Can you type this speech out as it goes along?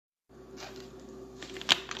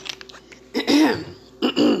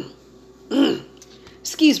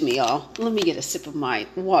Excuse me, y'all. Let me get a sip of my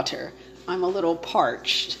water. I'm a little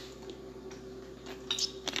parched.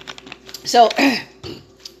 So,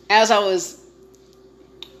 as I was,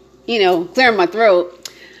 clearing my throat,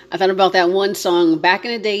 I thought about that one song, Back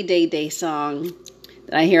in the Day, Day song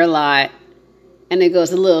that I hear a lot. And it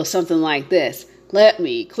goes a little something like this. Let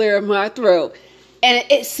me clear my throat. And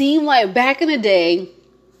it seemed like back in the day,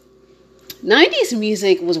 90s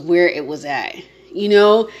music was where it was at.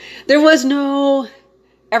 There was no,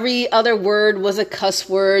 every other word was a cuss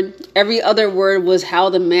word. Every other word was how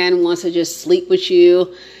the man wants to just sleep with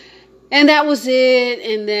you. And that was it.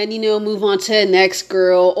 And then, move on to the next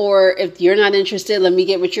girl. Or if you're not interested, let me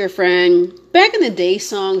get with your friend. Back in the day,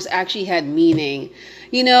 songs actually had meaning.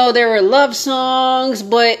 There were love songs,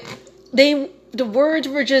 but the words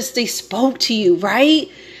were just, they spoke to you, right?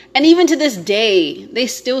 And even to this day, they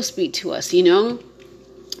still speak to us,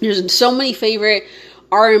 There's so many favorite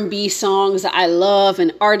R&B songs that I love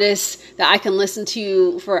and artists that I can listen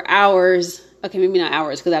to for hours. Okay, maybe not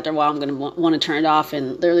hours, because after a while I'm going to want to turn it off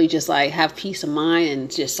and literally just like have peace of mind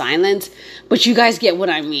and just silence. But you guys get what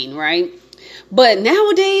I mean, right? But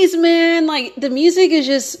nowadays, man, like the music is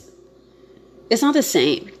just, it's not the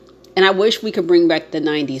same. And I wish we could bring back the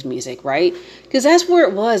 90s music, right? Because that's where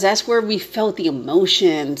it was. That's where we felt the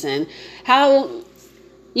emotions and how,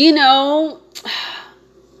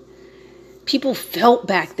 people felt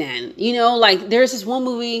back then. Like there's this one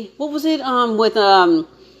movie, what was it? With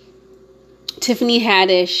Tiffany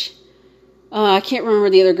Haddish. I can't remember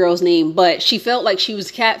the other girl's name, but she felt like she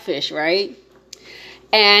was catfish, right?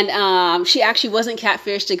 And she actually wasn't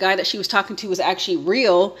catfish. The guy that she was talking to was actually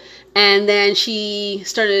real. And then she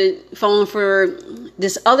started falling for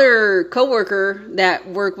this other coworker that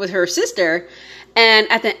worked with her sister.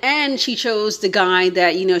 And at the end, she chose the guy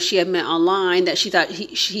that, she had met online that she thought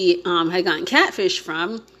she had gotten catfish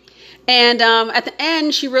from. And at the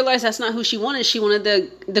end, she realized that's not who she wanted. She wanted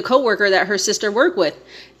the coworker that her sister worked with.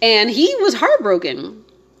 And he was heartbroken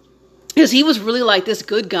because he was really like this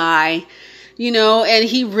good guy, and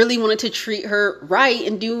he really wanted to treat her right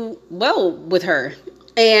and do well with her.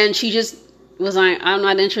 And she just was like, I'm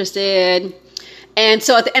not interested. And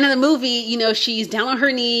so at the end of the movie, she's down on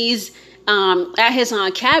her knees at his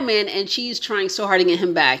cabin, and she's trying so hard to get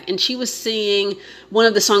him back. And she was singing one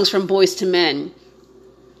of the songs from Boyz II Men.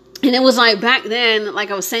 And it was like back then,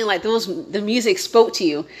 like I was saying, like the music spoke to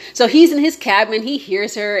you. So he's in his cabin, he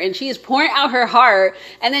hears her, and she is pouring out her heart.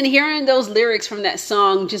 And then hearing those lyrics from that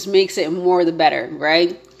song just makes it more the better,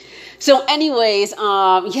 right? So anyways,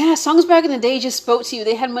 songs back in the day just spoke to you.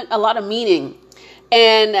 They had a lot of meaning.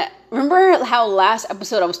 And remember how last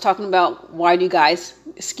episode I was talking about why do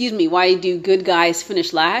good guys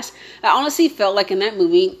finish last? I honestly felt like in that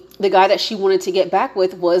movie, the guy that she wanted to get back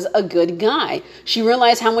with was a good guy. She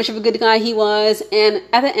realized how much of a good guy he was. And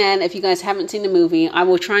at the end, if you guys haven't seen the movie, I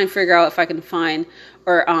will try and figure out if I can find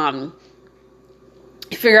or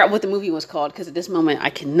figure out what the movie was called. Because at this moment,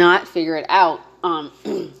 I cannot figure it out.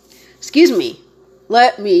 Excuse me.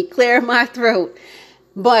 Let me clear my throat.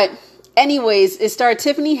 But anyways, it starred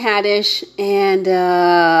Tiffany Haddish and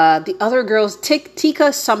the other girls,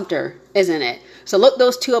 Tika Sumpter is in it. So look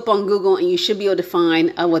those two up on Google and you should be able to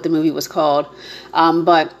find what the movie was called.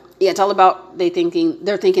 But yeah, it's all about they're thinking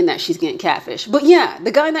that she's getting catfish. But yeah,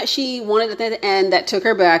 the guy that she wanted at the end that took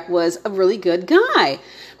her back was a really good guy.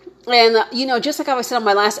 And, just like I said on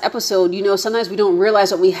my last episode, sometimes we don't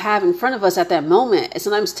realize what we have in front of us at that moment. It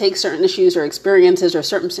sometimes takes certain issues or experiences or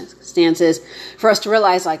circumstances for us to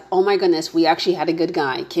realize like, oh my goodness, we actually had a good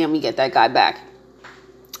guy. Can we get that guy back?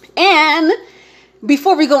 And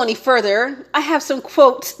before we go any further, I have some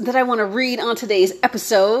quotes that I want to read on today's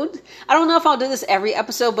episode. I don't know if I'll do this every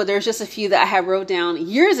episode, but there's just a few that I have wrote down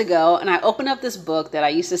years ago. And I opened up this book that I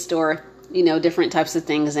used to store, different types of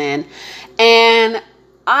things in. And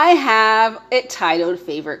I have it titled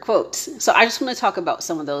Favorite Quotes. So I just want to talk about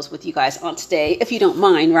some of those with you guys on today, if you don't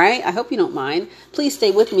mind, right? I hope you don't mind. Please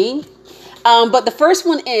stay with me. But the first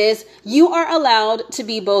one is, you are allowed to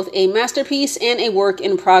be both a masterpiece and a work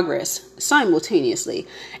in progress simultaneously.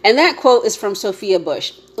 And that quote is from Sophia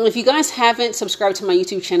Bush. And if you guys haven't subscribed to my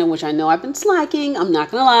YouTube channel, which I know I've been slacking, I'm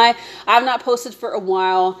not going to lie, I have not posted for a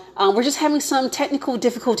while. We're just having some technical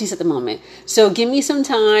difficulties at the moment. So give me some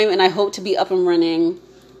time and I hope to be up and running.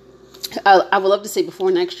 I would love to say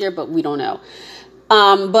before next year, but we don't know.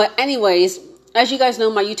 But anyways, as you guys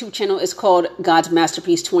know, my YouTube channel is called God's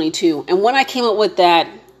Masterpiece 22. And when I came up with that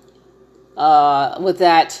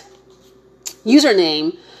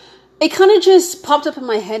username, it kind of just popped up in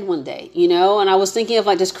my head one day, and I was thinking of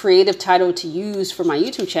like this creative title to use for my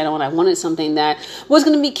YouTube channel. And I wanted something that was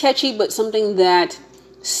going to be catchy, but something that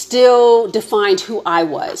still defined who I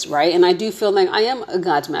was, right? And I do feel like I am a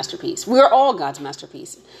God's masterpiece. We're all God's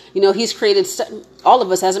masterpiece. He's created all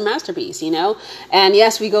of us as a masterpiece, And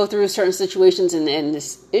yes, we go through certain situations and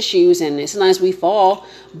issues, and sometimes we fall,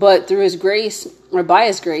 but through his grace, or by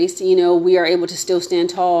his grace, we are able to still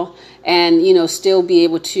stand tall and, still be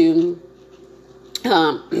able to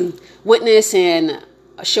witness and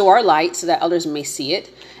show our light so that others may see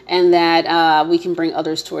it, and that we can bring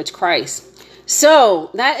others towards Christ.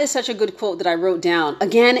 So that is such a good quote that I wrote down.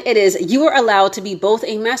 Again, it is, "You are allowed to be both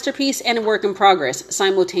a masterpiece and a work in progress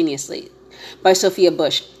simultaneously," by Sophia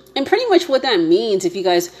Bush. And pretty much what that means, if you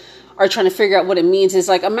guys are trying to figure out what it means, is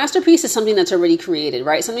like a masterpiece is something that's already created,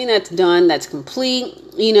 right? Something that's done, that's complete.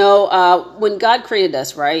 When God created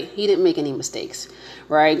us, right? He didn't make any mistakes,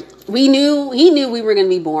 right? He knew we were going to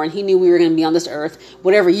be born. He knew we were going to be on this earth,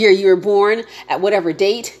 whatever year you were born, at whatever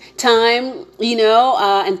date, time,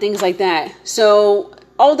 and things like that. So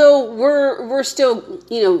although we're still,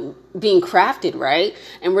 being crafted, right?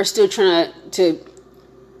 And we're still trying to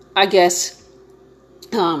I guess,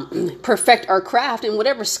 perfect our craft in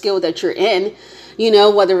whatever skill that you're in,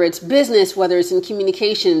 whether it's business, whether it's in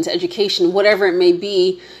communications, education, whatever it may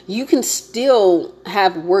be, you can still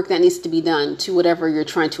have work that needs to be done to whatever you're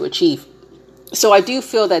trying to achieve. So I do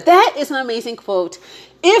feel that is an amazing quote.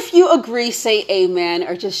 If you agree, say amen,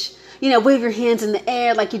 or just, wave your hands in the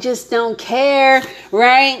air like you just don't care,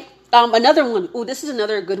 right? Another one. Oh, this is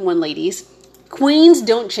another good one, ladies. Queens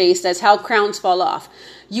don't chase. That's how crowns fall off.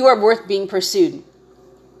 You are worth being pursued.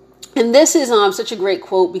 And this is such a great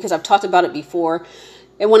quote because I've talked about it before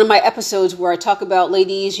in one of my episodes where I talk about,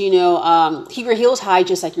 ladies, keep your heels high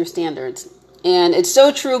just like your standards. And it's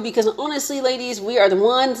so true because honestly, ladies, we are the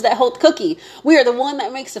ones that hold the cookie. We are the one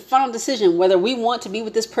that makes the final decision whether we want to be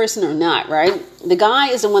with this person or not, right? The guy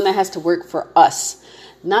is the one that has to work for us,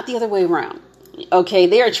 not the other way around. Okay,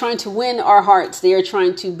 they are trying to win our hearts. They are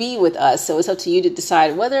trying to be with us. So it's up to you to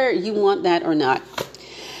decide whether you want that or not.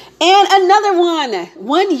 And another one,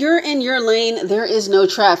 when you're in your lane, there is no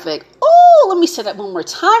traffic. Oh, let me say that one more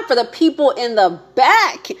time for the people in the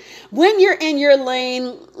back. When you're in your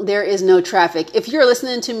lane, there is no traffic. If you're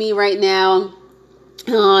listening to me right now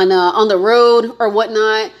on the road or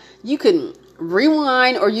whatnot, you can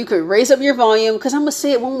rewind or you could raise up your volume because I'm going to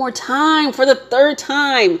say it one more time for the third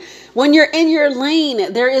time. When you're in your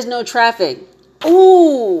lane, there is no traffic.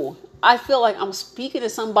 Ooh. I feel like I'm speaking to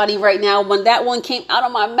somebody right now when that one came out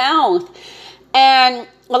of my mouth. And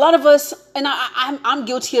a lot of us, and I'm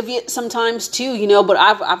guilty of it sometimes too, but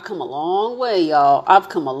I've come a long way, y'all. I've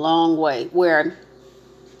come a long way where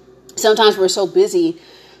sometimes we're so busy,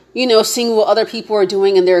 seeing what other people are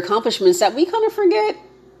doing and their accomplishments that we kind of forget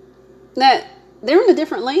that they're in a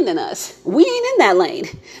different lane than us. We ain't in that lane.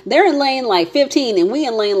 They're in lane like 15 and we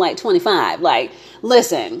in lane like 25. Like,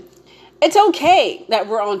 listen. It's okay that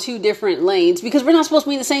we're on two different lanes because we're not supposed to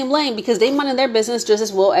be in the same lane because they minding their business just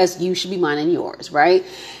as well as you should be minding yours, right?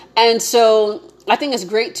 And so I think it's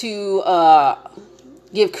great to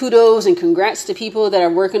give kudos and congrats to people that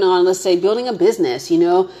are working on, let's say, building a business,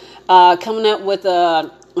 coming up with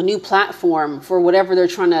a new platform for whatever they're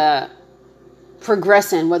trying to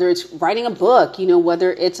progress in, whether it's writing a book,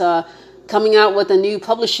 whether it's coming out with a new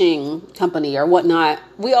publishing company or whatnot.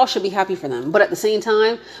 We all should be happy for them. But at the same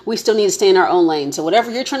time, we still need to stay in our own lane. So whatever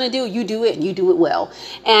you're trying to do, you do it and you do it well.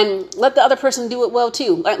 And let the other person do it well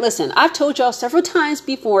too. Like, listen, I've told y'all several times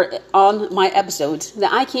before on my episodes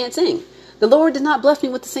that I can't sing. The Lord did not bless me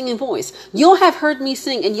with the singing voice. You'll have heard me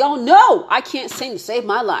sing and y'all know I can't sing to save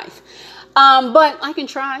my life. But I can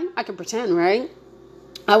try. I can pretend, right?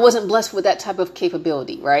 I wasn't blessed with that type of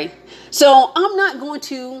capability, right? So I'm not going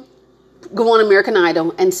to go on American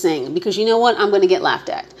Idol and sing because you know what? I'm going to get laughed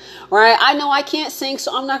at. All right. I know I can't sing,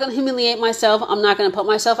 so I'm not going to humiliate myself. I'm not going to put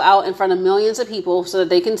myself out in front of millions of people so that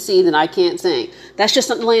they can see that I can't sing. That's just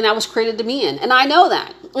not the lane I was created to be in. And I know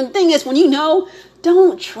that. And the thing is, when you know,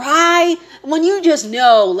 don't try. When you just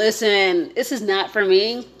know, listen, this is not for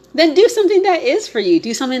me, then do something that is for you.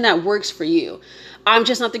 Do something that works for you. I'm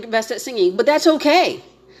just not the best at singing, but that's okay.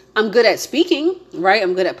 I'm good at speaking, right?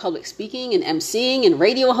 I'm good at public speaking and emceeing and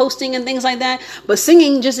radio hosting and things like that. But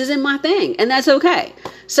singing just isn't my thing. And that's okay.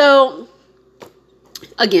 So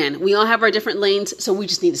again, we all have our different lanes. So we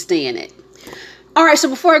just need to stay in it. All right. So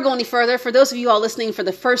before I go any further, for those of you all listening for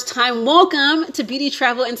the first time, welcome to Beauty,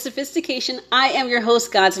 Travel, and Sophistication. I am your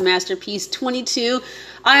host, God's Masterpiece 22.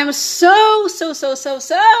 I am so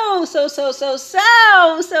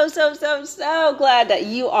glad that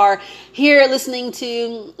you are here listening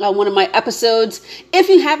to one of my episodes. If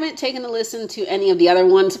you haven't taken a listen to any of the other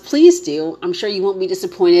ones, please do. I'm sure you won't be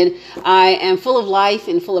disappointed. I am full of life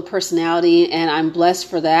and full of personality, and I'm blessed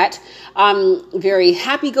for that. I'm very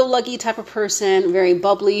happy-go-lucky type of person, very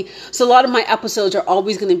bubbly. So a lot of my episodes are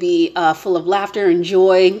always going to be full of laughter and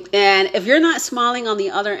joy. And if you're not smiling on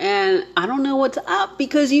the other end, I don't know what's up,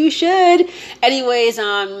 because you should. Anyways,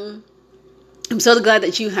 I'm so glad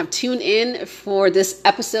that you have tuned in for this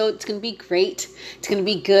episode. It's going to be great. It's going to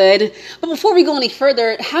be good. But before we go any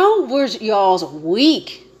further, how was y'all's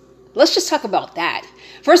week? Let's just talk about that.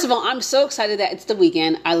 First of all, I'm so excited that it's the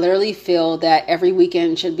weekend. I literally feel that every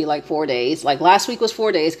weekend should be like 4 days. Like last week was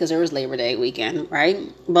 4 days because there was Labor Day weekend, right?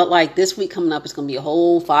 But like this week coming up, it's going to be a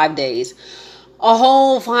whole 5 days. A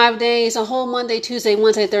whole 5 days, a whole Monday, Tuesday,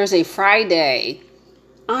 Wednesday, Thursday, Friday.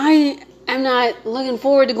 I am not looking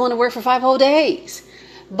forward to going to work for 5 whole days.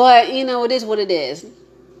 But, you know, it is what it is.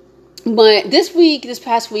 But this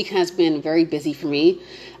past week has been very busy for me.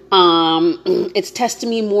 It's tested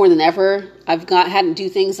me more than ever. I've had to do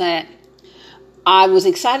things that I was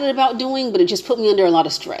excited about doing, but it just put me under a lot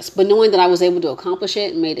of stress. But knowing that I was able to accomplish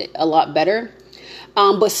it made it a lot better.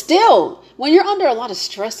 But still, when you're under a lot of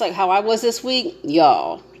stress, like how I was this week,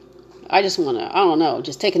 y'all, I just want to, I don't know,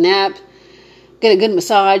 just take a nap, get a good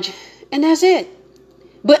massage, and that's it.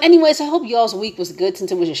 But anyways, I hope y'all's week was good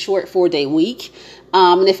since it was a short 4-day week.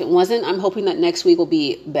 And if it wasn't, I'm hoping that next week will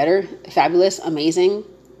be better, fabulous, amazing,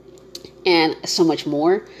 and so much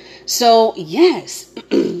more. So yes,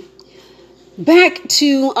 back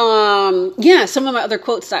to, some of my other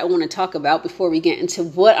quotes that I want to talk about before we get into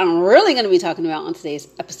what I'm really going to be talking about on today's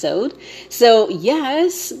episode. So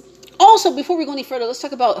yes, also before we go any further, let's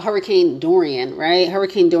talk about Hurricane Dorian, right?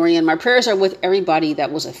 Hurricane Dorian. My prayers are with everybody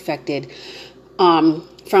that was affected,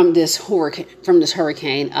 from this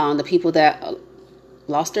hurricane, the people that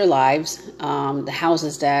lost their lives, the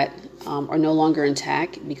houses that are no longer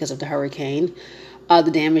intact because of the hurricane,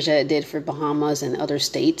 the damage that it did for Bahamas and other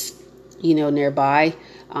states, you know, nearby.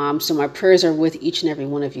 So my prayers are with each and every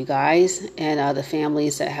one of you guys and the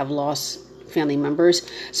families that have lost family members.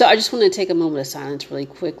 So I just want to take a moment of silence really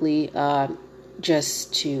quickly,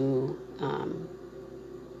 just to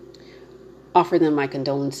offer them my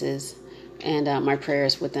condolences and my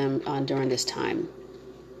prayers with them during this time.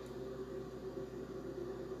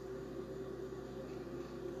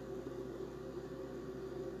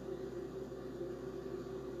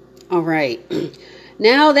 All right.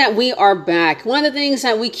 Now that we are back, one of the things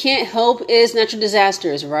that we can't help is natural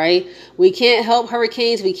disasters, right? We can't help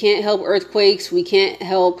hurricanes. We can't help earthquakes. We can't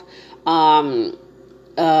help the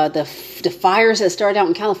fires that started out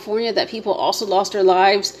in California that people also lost their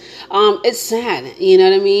lives. It's sad, you know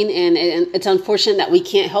what I mean? And it's unfortunate that we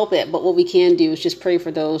can't help it. But what we can do is just pray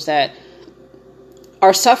for those that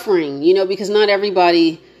are suffering, you know, because not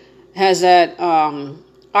everybody has that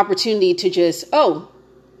opportunity to just,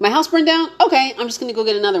 my house burned down? Okay, I'm just going to go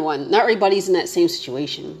get another one. Not everybody's in that same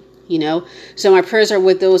situation, you know? So my prayers are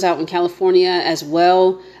with those out in California as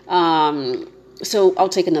well. So I'll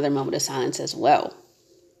take another moment of silence as well.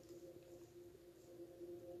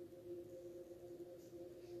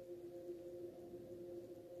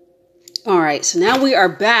 All right, so now we are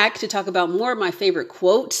back to talk about more of my favorite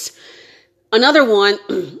quotes. Another one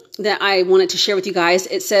that I wanted to share with you guys,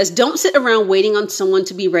 it says, don't sit around waiting on someone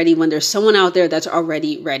to be ready when there's someone out there that's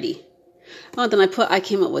already ready. Oh, then I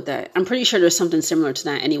came up with that. I'm pretty sure there's something similar to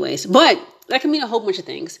that anyways, but that can mean a whole bunch of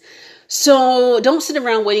things. So don't sit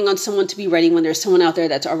around waiting on someone to be ready when there's someone out there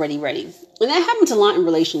that's already ready. And that happens a lot in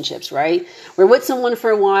relationships, right? We're with someone for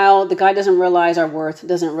a while. The guy doesn't realize our worth,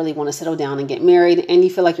 doesn't really want to settle down and get married. And you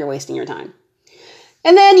feel like you're wasting your time.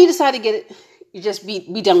 And then you decide to you just be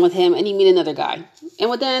done with him and you meet another guy. And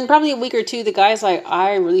within probably a week or two, the guy's like,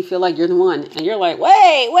 I really feel like you're the one. And you're like,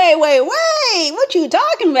 wait, what you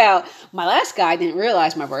talking about? My last guy didn't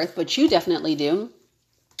realize my worth, but you definitely do.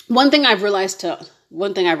 One thing I've realized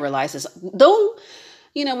is, though,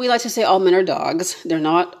 you know, we like to say all men are dogs. They're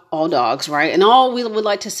not all dogs, right? And we would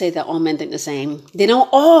like to say that all men think the same. They don't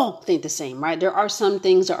all think the same, right? There are some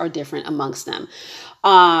things that are different amongst them.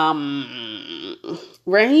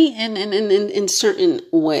 Right? And in certain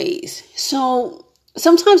ways. So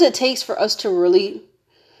sometimes it takes for us to really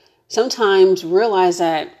sometimes realize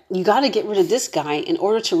that you got to get rid of this guy in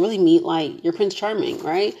order to really meet like your Prince Charming,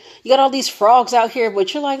 right? You got all these frogs out here,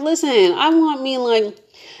 but you're like, listen, I want me like,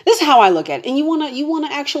 this is how I look at it. And you want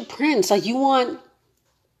an actual prince. Like there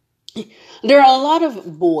are a lot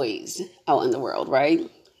of boys out in the world, right?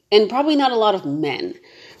 And probably not a lot of men,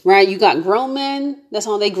 right? You got grown men, that's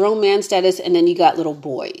all they grown man status, and then you got little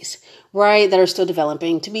boys, right, that are still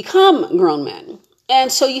developing to become grown men.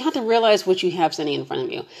 And so you have to realize what you have standing in front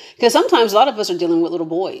of you. Because sometimes a lot of us are dealing with little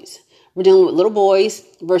boys. We're dealing with little boys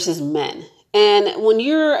versus men. And when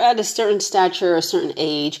you're at a certain stature, a certain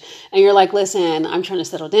age, and you're like, listen, I'm trying to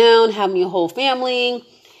settle down, have me a whole family,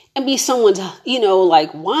 and be someone's,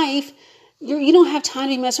 like wife, you don't have time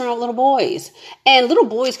to be messing around with little boys. And little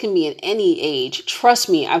boys can be at any age. Trust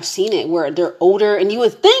me, I've seen it where they're older and you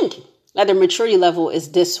would think that their maturity level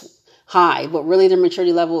is this high, but really their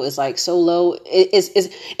maturity level is like so low.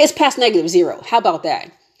 It's past -0. How about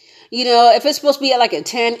that? If it's supposed to be at like a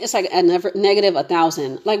 10, it's like a negative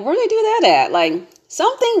 1,000. Like, where do they do that at? Like,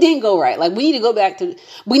 something didn't go right. Like, we need to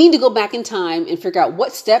go back in time and figure out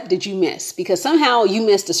what step did you miss, because somehow you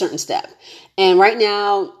missed a certain step. And right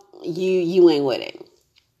now you ain't with it.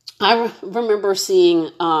 I remember seeing,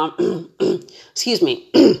 excuse me,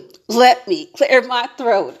 let me clear my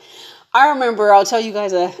throat. I remember, I'll tell you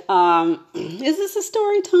guys is this a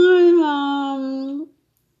story time?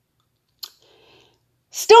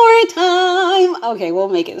 Story time. Okay, we'll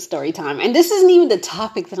make it a story time. And this isn't even the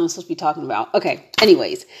topic that I'm supposed to be talking about. Okay,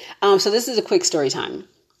 anyways. So this is a quick story time.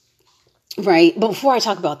 Right? But before I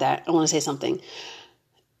talk about that, I want to say something.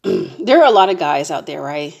 There are a lot of guys out there,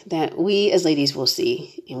 right, that we as ladies will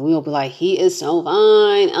see. And we'll be like, he is so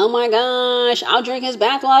fine. Oh my gosh, I'll drink his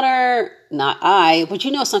bathwater. Not I, but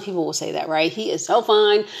some people will say that, right? He is so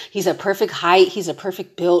fine. He's a perfect height. He's a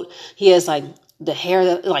perfect build. He has like the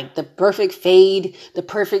hair, like the perfect fade, the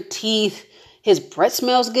perfect teeth. His breath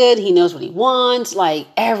smells good. He knows what he wants. Like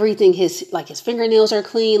everything. His fingernails are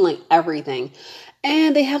clean. Like everything.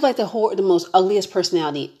 And they have like the most ugliest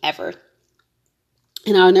personality ever.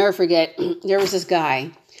 And I'll never forget. There was this guy.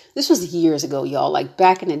 This was years ago, y'all. Like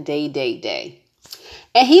back in the day.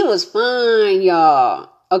 And he was fine, y'all.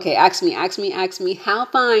 Okay, ask me. How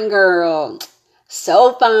fine, girl?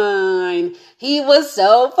 So fine. He was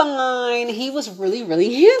so fine. He was really,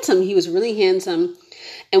 really handsome.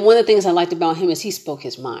 And one of the things I liked about him is he spoke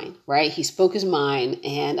his mind, right? He spoke his mind,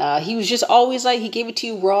 and he was just always like, he gave it to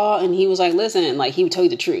you raw, and he was like, listen, like he would tell you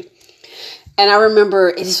the truth. And I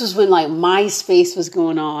remember this was when like MySpace was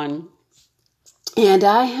going on, and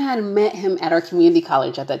I had met him at our community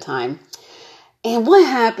college at that time. And what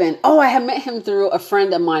happened? Oh, I had met him through a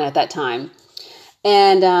friend of mine at that time.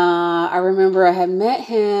 And I remember I had met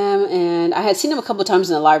him, and I had seen him a couple of times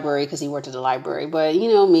in the library because he worked at the library. But you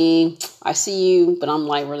know me, I see you, but I'm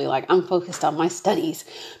like really like I'm focused on my studies.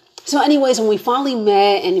 So anyways, when we finally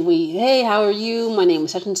met and hey, how are you? My name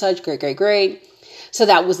is such and such. Great. So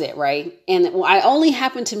that was it, right? And I only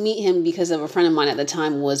happened to meet him because of a friend of mine at the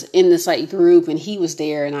time was in this like group, and he was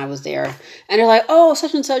there and I was there. And they're like, oh,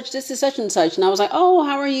 such and such, this is such and such. And I was like, oh,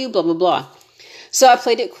 how are you? Blah, blah, blah. So I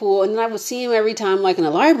played it cool. And then I would see him every time, like in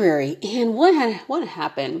the library. And what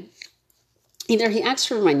happened? Either he asked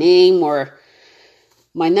for my name or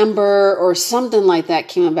my number or something like that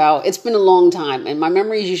came about. It's been a long time and my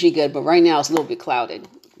memory is usually good, but right now it's a little bit clouded.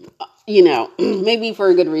 Maybe for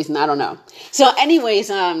a good reason. I don't know. So anyways,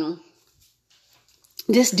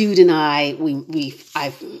 this dude and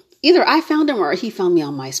either I found him or he found me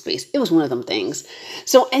on MySpace. It was one of them things.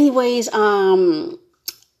 So anyways,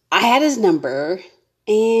 I had his number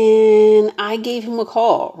and I gave him a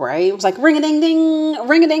call, right? It was like ring-a-ding-ding, a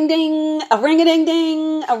ring-a-ding-ding, a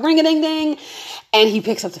ring-a-ding-ding, a ring-a-ding-ding. And he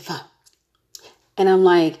picks up the phone. And I'm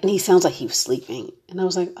like, and he sounds like he was sleeping. And I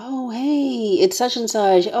was like, oh, hey, it's such and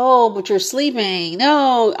such. Oh, but you're sleeping.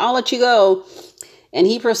 No, I'll let you go. And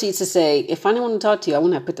he proceeds to say, if I didn't want to talk to you, I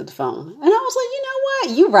wouldn't have picked up the phone. And I was like, you know what?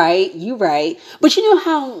 You right. But you know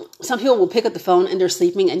how some people will pick up the phone and they're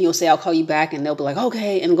sleeping and you'll say, I'll call you back. And they'll be like,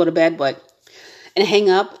 okay, and go to bed, and hang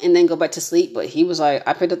up and then go back to sleep. But he was like,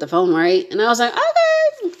 I picked up the phone, right? And I was like,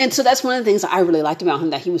 okay. And so that's one of the things that I really liked about him,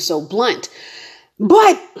 that he was so blunt.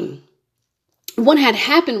 But what had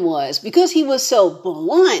happened was, because he was so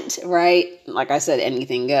blunt, right? Like I said,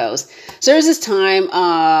 anything goes. So there's this time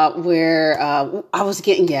where I was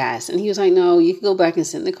getting gas. And he was like, no, you can go back and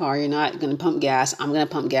sit in the car. You're not going to pump gas. I'm going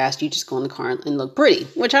to pump gas. You just go in the car and look pretty.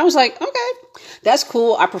 Which I was like, okay, that's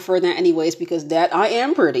cool. I prefer that anyways, because that I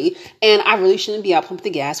am pretty. And I really shouldn't be out pumping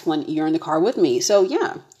the gas when you're in the car with me. So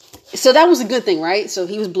yeah. So that was a good thing, right? So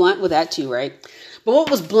he was blunt with that too, right? But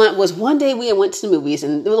what was blunt was one day we went to the movies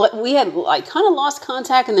and we had like kind of lost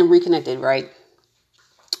contact and then reconnected, right?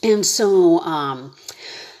 And so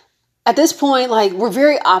at this point, like we're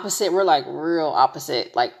very opposite. We're like real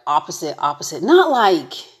opposite, like opposite. Not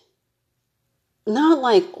like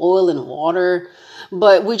oil and water,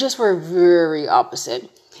 but we just were very opposite.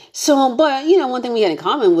 So, but one thing we had in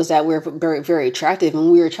common was that we were very, very attractive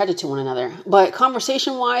and we were attracted to one another. But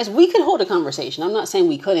conversation wise, we could hold a conversation. I'm not saying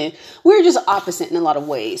we couldn't. We were just opposite in a lot of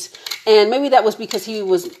ways. And maybe that was because I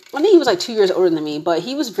think he was like 2 years older than me, but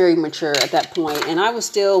he was very mature at that point, and I was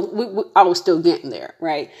still getting there,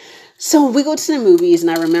 right? So we go to the movies,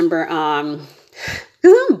 and I remember, I'm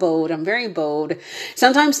bold. I'm very bold.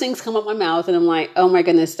 Sometimes things come up my mouth and I'm like, oh my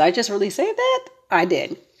goodness, did I just really say that? I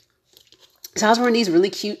did. So I was wearing these really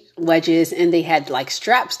cute wedges, and they had like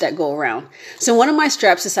straps that go around. So one of my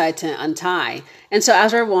straps decided to untie. And so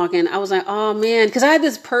as we were walking, I was like, oh man, because I had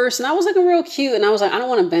this purse and I was looking real cute. And I was like, I don't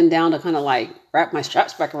want to bend down to kind of like wrap my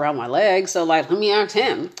straps back around my legs. So like, let me ask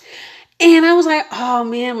him. And I was like, oh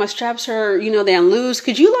man, my straps are, they're loose.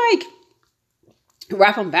 Could you like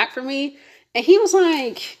wrap them back for me? And he was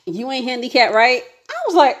like, you ain't handicapped, right? I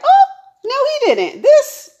was like, oh, no, he didn't.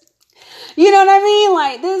 You know what I mean?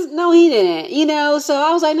 Like this, no, he didn't, so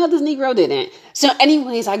I was like, no, this Negro didn't. So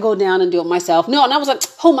anyways, I go down and do it myself. No. And I was like,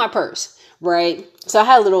 hold my purse. Right. So I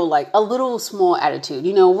had a little small attitude,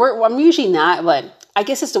 I'm usually not, but I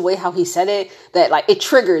guess it's the way how he said it that like it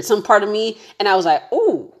triggered some part of me. And I was like,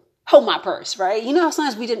 oh, hold my purse. Right.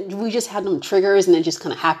 Sometimes we just have them triggers and it just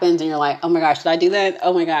kind of happens and you're like, oh my gosh, did I do that?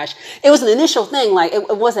 Oh my gosh. It was an initial thing. Like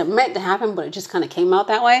it wasn't meant to happen, but it just kind of came out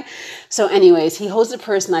that way. So anyways, he holds the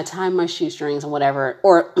purse and I tie my shoestrings and whatever,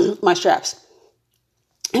 or my straps.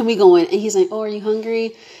 And we go in and he's like, oh, are you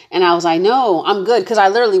hungry? And I was like, no, I'm good. Cause I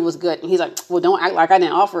literally was good. And he's like, well, don't act like I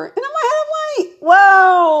didn't offer. And I'm like,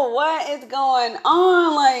 whoa, what is going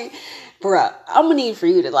on? Like, bruh, I'm gonna need for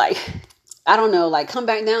you to I don't know, come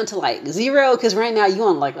back down to 0. Cause right now you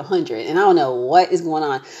on 100 and I don't know what is going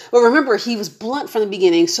on. But remember, he was blunt from the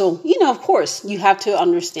beginning. So, of course you have to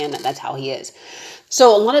understand that that's how he is.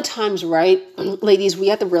 So a lot of times, right, ladies, we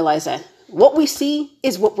have to realize that what we see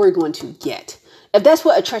is what we're going to get. If that's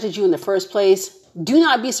what attracted you in the first place, do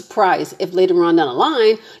not be surprised if later on down the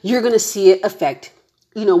line, you're going to see it affect,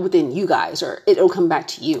 within you guys, or it'll come back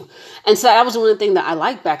to you. And so that was one of the things that I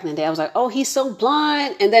liked back in the day. I was like, oh, he's so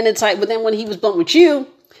blunt. And then it's like, but then when he was blunt with you,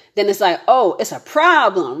 then it's like, oh, it's a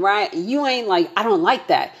problem, right? You ain't I don't like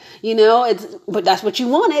that, but that's what you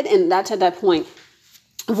wanted. And that's at that point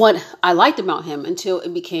what I liked about him until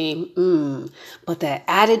it became, but that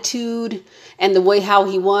attitude and the way how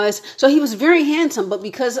he was. So he was very handsome, but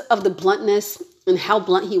because of the bluntness and how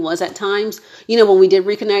blunt he was at times, when we did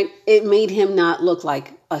reconnect, it made him not look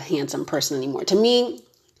like a handsome person anymore. To me,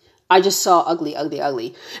 I just saw ugly, ugly,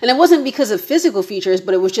 ugly. And it wasn't because of physical features,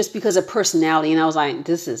 but it was just because of personality. And I was like,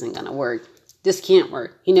 this isn't going to work. This can't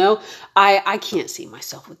work. I can't see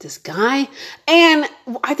myself with this guy. And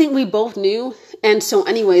I think we both knew. And so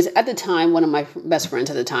anyways, at the time, one of my best friends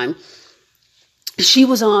at the time, she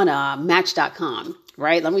was on Match.com,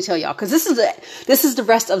 right? Let me tell y'all, because this is the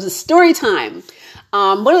rest of the story time.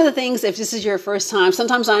 One of the things, if this is your first time,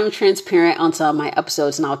 sometimes I'm transparent on some of my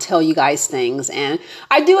episodes and I'll tell you guys things. And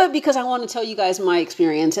I do it because I want to tell you guys my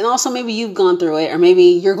experience. And also maybe you've gone through it or maybe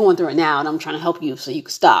you're going through it now and I'm trying to help you so you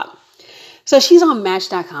can stop. So she's on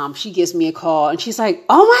Match.com. She gives me a call and she's like,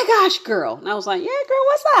 oh my gosh, girl. And I was like, yeah, girl,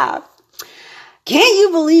 what's up? Can't you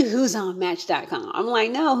believe who's on Match.com? I'm like,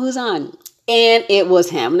 no, who's on? And it was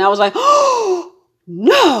him. And I was like, oh,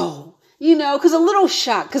 no, because a little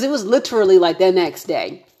shocked because it was literally the next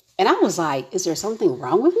day. And I was like, is there something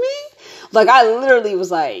wrong with me? I literally was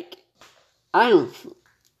like, I don't,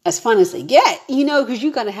 as fun as they get, because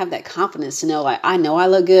you got to have that confidence to know, I know I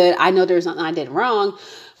look good. I know there's nothing I did wrong.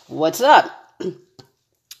 What's up?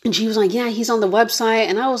 And she was like, yeah, he's on the website.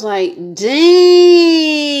 And I was like,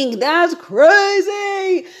 dang, that's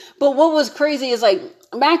crazy. But what was crazy is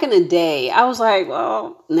back in the day, I was like,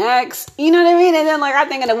 well, next, you know what I mean? And then I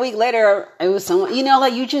think in a week later, it was someone,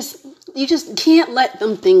 you just can't let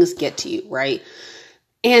them things get to you. Right.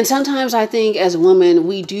 And sometimes I think as women,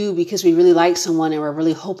 we do because we really like someone and we're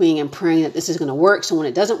really hoping and praying that this is going to work. So when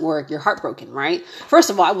it doesn't work, you're heartbroken. Right. First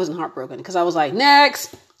of all, I wasn't heartbroken because I was like,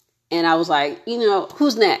 next. And I was like,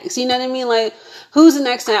 who's next? You know what I mean? Who's the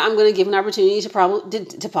next that I'm going to give an opportunity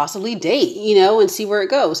to possibly date, and see where it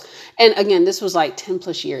goes. And again, this was 10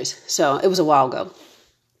 plus years. So it was a while ago.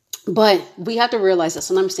 But we have to realize that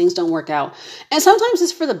sometimes things don't work out. And sometimes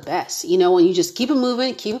it's for the best, when you just keep it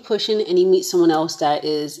moving, keep it pushing, and you meet someone else that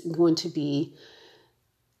is going to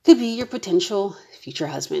could be your potential future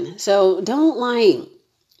husband. So don't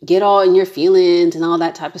get all in your feelings and all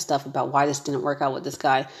that type of stuff about why this didn't work out with this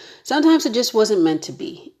guy. Sometimes it just wasn't meant to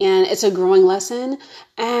be. And it's a growing lesson.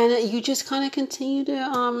 And you just kind of continue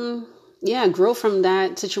to grow from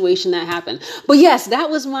that situation that happened. But yes, that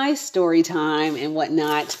was my story time and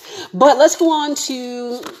whatnot. But let's go on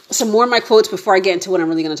to some more of my quotes before I get into what I'm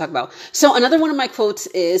really going to talk about. So another one of my quotes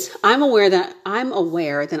is, I'm aware that I'm a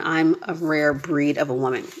rare breed of a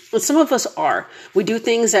woman. And some of us are. We do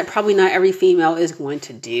things that probably not every female is going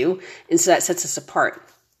to do. And so that sets us apart.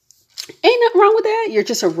 Ain't nothing wrong with that. You're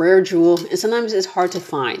just a rare jewel. And sometimes it's hard to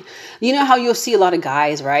find. You know how you'll see a lot of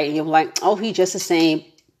guys, right? And you're like, oh, he's just the same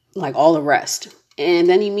like all the rest. And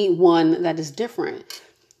then you meet one that is different.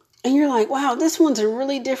 And you're like, wow, this one's a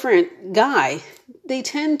really different guy. They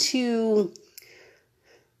tend to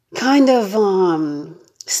kind of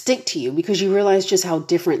stick to you because you realize just how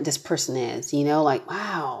different this person is. You know, like,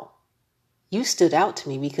 wow, you stood out to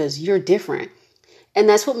me because you're different. And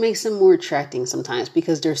that's what makes them more attracting sometimes,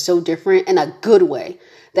 because they're so different in a good way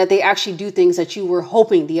that they actually do things that you were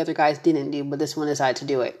hoping the other guys didn't do, but this one decided to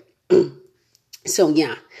do it. So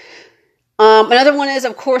yeah. Another one is,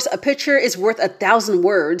 of course, a picture is worth 1,000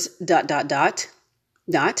 words, ... But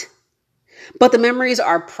the memories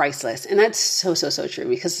are priceless. And that's so true,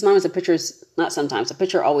 because sometimes a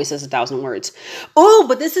picture always says 1,000 words. Oh,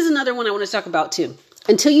 but this is another one I want to talk about too.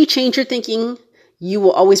 Until you change your thinking, you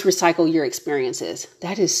will always recycle your experiences.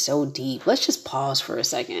 That is so deep. Let's just pause for a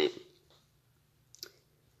second.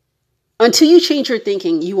 Until you change your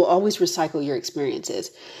thinking, you will always recycle your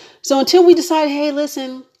experiences. So until we decide, hey,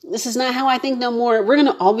 listen, this is not how I think no more, we're going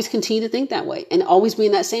to always continue to think that way and always be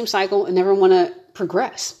in that same cycle and never want to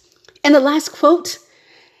progress. And the last quote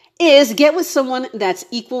is, get with someone that's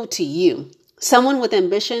equal to you. Someone with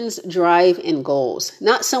ambitions, drive, and goals,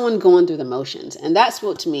 not someone going through the motions. And that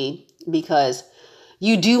spoke to me because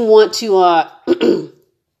you do want to,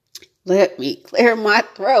 let me clear my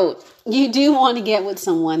throat. You do want to get with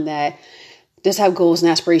someone that does have goals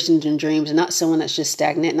and aspirations and dreams, and not someone that's just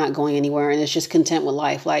stagnant, not going anywhere, and is just content with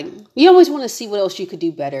life. Like, you always want to see what else you could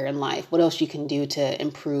do better in life, what else you can do to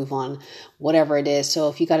improve on whatever it is. So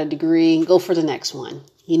if you got a degree, go for the next one.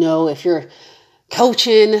 You know, if you're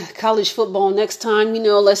coaching college football next time, you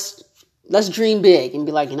know, let's dream big and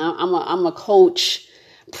be like, you know, I'm a coach,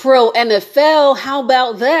 pro NFL. How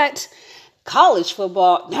about that? College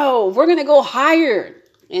football? No, we're going to go higher.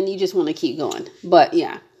 And you just want to keep going. But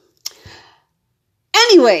yeah.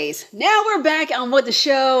 Anyways, now we're back on what the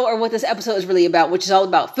show or what this episode is really about, which is all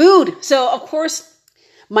about food. So, of course,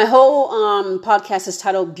 my whole podcast is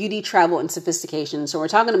titled Beauty, Travel, and Sophistication. So we're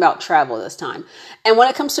talking about travel this time. And when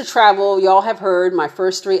it comes to travel, y'all have heard my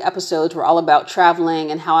first 3 episodes were all about traveling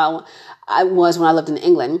and how I was when I lived in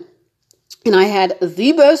England. And I had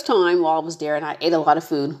the best time while I was there, and I ate a lot of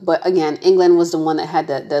food. But again, England was the one that had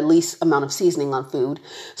the least amount of seasoning on food.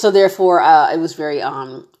 So therefore, it was very,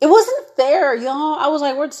 it wasn't fair, y'all. I was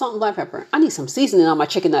like, where's the salt and black pepper? I need some seasoning on my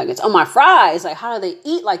chicken nuggets, on my fries. Like, how do they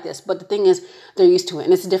eat like this? But the thing is, they're used to it,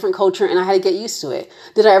 and it's a different culture, and I had to get used to it.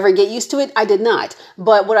 Did I ever get used to it? I did not.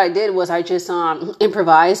 But what I did was I just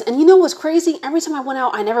improvised. And you know what's crazy? Every time I went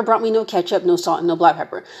out, I never brought me no ketchup, no salt, and no black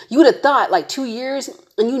pepper. You would have thought, like, 2 years,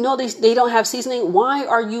 and you know they don't have seasoning. Why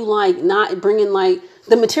are you like not bringing like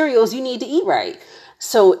the materials you need to eat right?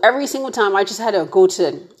 So every single time I just had to go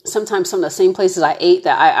to sometimes some of the same places I ate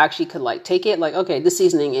that I actually could like take it. Like, okay, this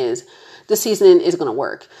seasoning is going to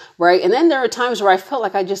work. Right. And then there are times where I felt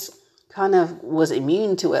like I just kind of was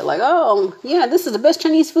immune to it. Like, oh yeah, this is the best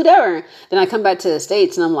Chinese food ever. Then I come back to the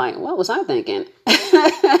States and I'm like, what was I thinking?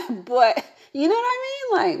 But you know what I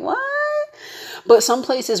mean? Like, what? But some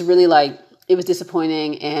places really like, it was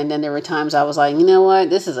disappointing. And then there were times I was like, you know what?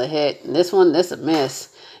 This is a hit. This is a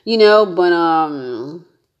miss, you know, but,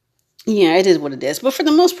 yeah, it is what it is. But for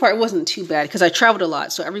the most part, it wasn't too bad because I traveled a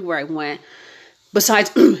lot. So everywhere I went,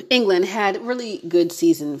 besides England, had really good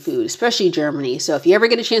seasoned food, especially Germany. So if you ever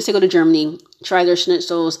get a chance to go to Germany, try their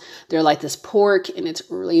schnitzels. They're like this pork and it's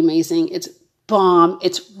really amazing. It's bomb.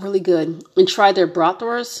 It's really good. And try their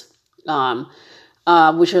bratwurst,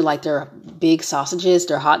 which are like their big sausages,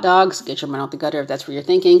 their hot dogs. Get your mind out the gutter if that's what you're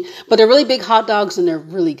thinking. But they're really big hot dogs and they're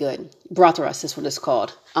really good. Bratwurst is what it's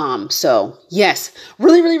called. So yes,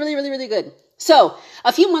 really, really, really, really, really good. So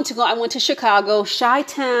a few months ago, I went to Chicago,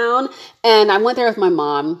 Chi-Town, and I went there with my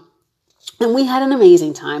mom. And we had an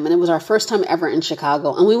amazing time. And it was our first time ever in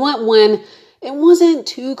Chicago. And we went when it wasn't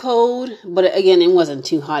too cold, but again, it wasn't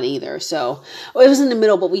too hot either. So it was in the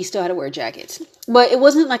middle, but we still had to wear jackets. But it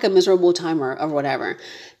wasn't like a miserable time or whatever.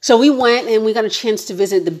 So we went and we got a chance to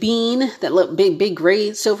visit the Bean, that little big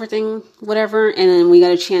gray silver thing, whatever. And then we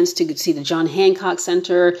got a chance to see the John Hancock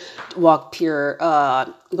Center, walk pier,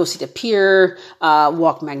 go see the pier,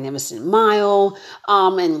 walk Magnificent Mile.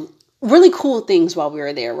 And really cool things while we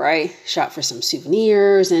were there, right? Shop for some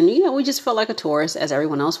souvenirs, and we just felt like a tourist as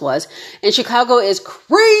everyone else was. And Chicago is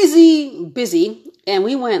crazy busy, and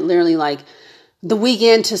we went literally like the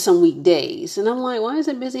weekend to some weekdays. And I'm like, why is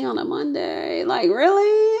it busy on a Monday? Like,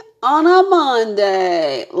 really? On a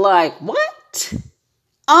Monday? Like, what?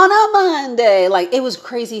 On a Monday? Like, it was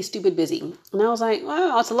crazy, stupid busy. And I was like,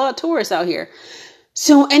 wow, it's a lot of tourists out here.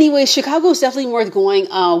 So anyway, Chicago is definitely worth going.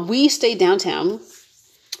 We stayed downtown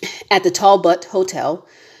at the Talbot Hotel.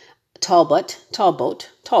 Talbot.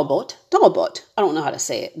 I don't know how to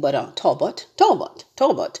say it, but Talbot.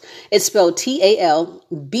 It's spelled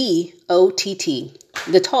Talbott.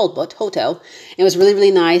 The Talbot Hotel. It was really,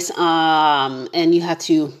 really nice. And you had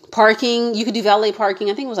to parking. You could do valet parking.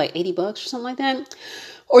 I think it was like $80 or something like that.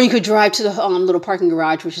 Or you could drive to the little parking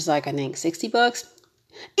garage, which is like, I think $60.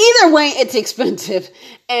 Either way, it's expensive.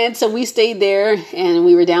 And so we stayed there and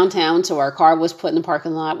we were downtown. So our car was put in the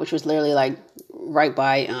parking lot, which was literally like right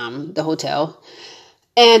by the hotel.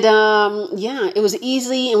 And it was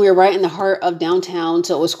easy. And we were right in the heart of downtown.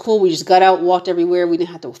 So it was cool. We just got out, walked everywhere. We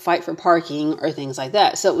didn't have to fight for parking or things like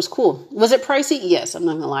that. So it was cool. Was it pricey? Yes. I'm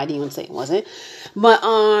not going to lie to you and say it wasn't. But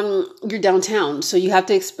you're downtown. So you have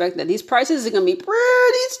to expect that these prices are going to be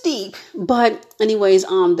pretty steep. But anyways,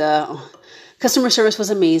 the customer service was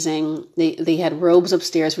amazing. They had robes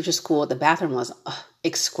upstairs, which is cool. The bathroom was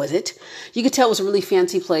exquisite. You could tell it was a really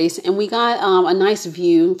fancy place. And we got a nice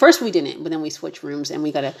view. First we didn't, but then we switched rooms and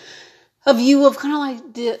we got a view of kind of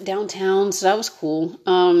like the downtown. So that was cool.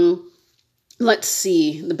 Let's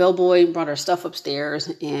see. The bellboy brought our stuff upstairs,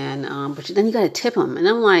 and but then you got to tip them. And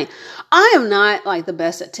I'm like, I am not like the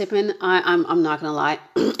best at tipping. I'm not gonna lie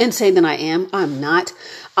and say that I am. I'm not.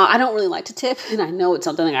 I don't really like to tip, and I know it's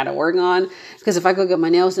something I got to work on, because if I go get my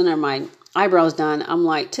nails done or my eyebrows done, I'm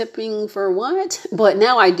like, tipping for what? But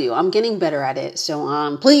now I do. I'm getting better at it.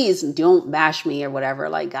 So please don't bash me or whatever.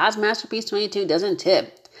 Like, God's Masterpiece 22 doesn't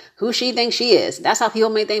tip. Who she thinks she is. That's how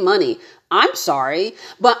people make their money. I'm sorry,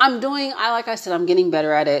 but like I said, I'm getting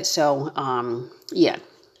better at it. So, yeah,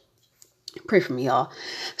 pray for me, y'all.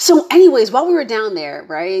 So anyways, while we were down there,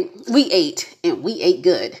 right, we ate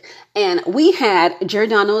good. And we had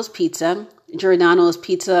Giordano's Pizza.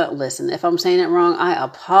 Listen, if I'm saying it wrong, I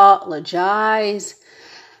apologize.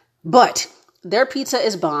 But their pizza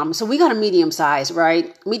is bomb. So we got a medium size,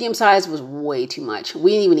 right? Medium size was way too much.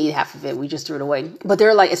 We didn't even eat half of it. We just threw it away. But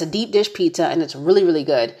they're like, it's a deep dish pizza and it's really, really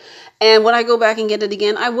good. And would I go back and get it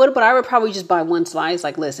again? I would, but I would probably just buy one slice.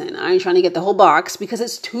 Like, listen, I ain't trying to get the whole box because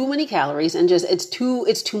it's too many calories and just, it's too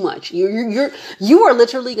much. You are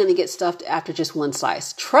literally going to get stuffed after just one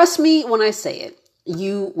slice. Trust me when I say it,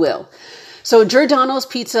 you will. So Giordano's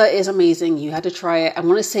Pizza is amazing. You have to try it. I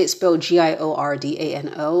want to say it's spelled Giordano''S,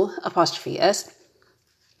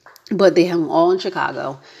 but they have them all in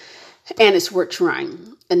Chicago, and it's worth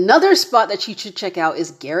trying. Another spot that you should check out is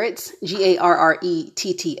Garrett's,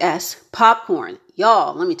 Garretts popcorn.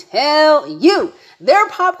 Y'all, let me tell you, their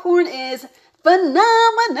popcorn is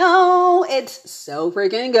phenomenal. It's so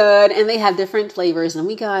freaking good, and they have different flavors. And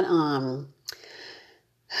we got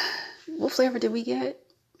what flavor did we get?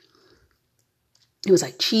 It was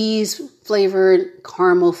like cheese flavored,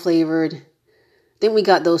 caramel flavored. Then we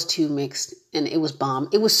got those two mixed and it was bomb.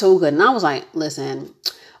 It was so good. And I was like, listen,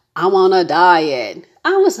 I'm on a diet.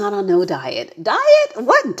 I was not on no diet. Diet?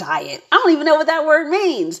 What diet? I don't even know what that word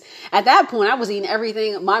means. At that point, I was eating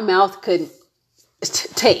everything my mouth could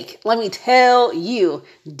take. Let me tell you,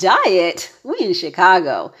 diet? We in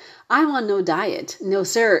Chicago. I'm on no diet. No,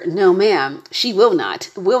 sir. No, ma'am. She will not.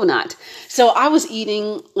 So I was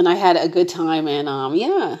eating and I had a good time. And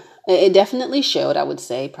it definitely showed, I would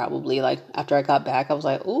say, probably like after I got back, I was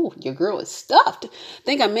like, oh, your girl is stuffed. I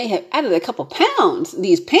think I may have added a couple pounds.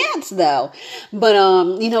 These pants though. But,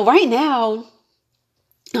 right now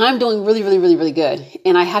I'm doing really, really, really, really good.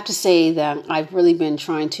 And I have to say that I've really been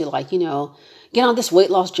trying to get on this weight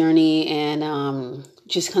loss journey and,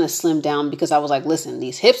 just kind of slim down because I was like, listen,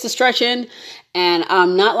 these hips are stretching and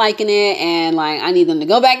I'm not liking it. And like, I need them to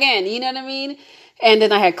go back in, you know what I mean? And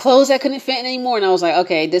then I had clothes that couldn't fit anymore. And I was like,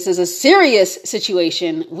 okay, this is a serious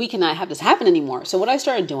situation. We cannot have this happen anymore. So what I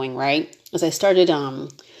started doing, right, is I started,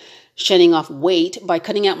 shedding off weight by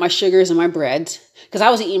cutting out my sugars and my breads. Cause I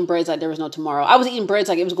was eating breads like there was no tomorrow. I was eating breads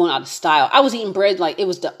like it was going out of style. I was eating bread like it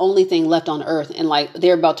was the only thing left on earth. And like,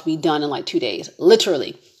 they're about to be done in like 2 days,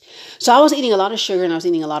 literally. So I was eating a lot of sugar and I was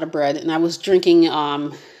eating a lot of bread and I was drinking,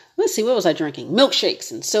 what was I drinking?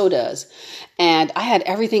 Milkshakes and sodas. And I had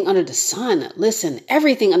everything under the sun. Listen,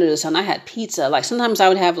 everything under the sun. I had pizza. Like sometimes I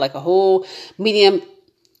would have like a whole medium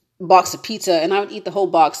box of pizza and I would eat the whole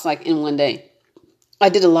box like in one day. I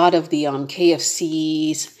did a lot of the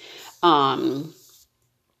KFCs. um,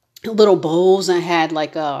 little bowls. I had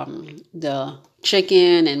like the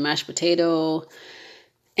chicken and mashed potato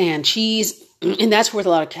and cheese, and that's worth a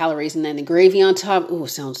lot of calories. And then the gravy on top. Ooh,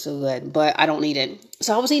 sounds so good, but I don't eat it.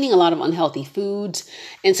 So I was eating a lot of unhealthy foods,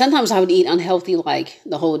 and sometimes I would eat unhealthy like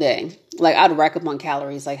the whole day. Like I'd rack up on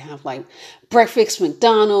calories, like have like breakfast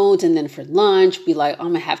McDonald's, and then for lunch be like, I'm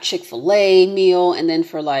gonna have Chick-fil-A meal, and then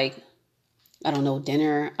for like, I don't know,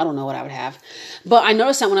 dinner, I don't know what I would have. But I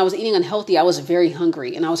noticed that when I was eating unhealthy, I was very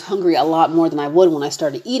hungry, and I was hungry a lot more than I would when I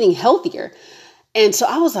started eating healthier. And so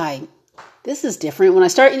I was like, this is different. When I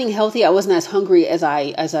started eating healthy, I wasn't as hungry as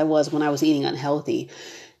I was when I was eating unhealthy.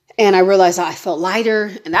 And I realized I felt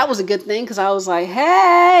lighter, and that was a good thing because I was like,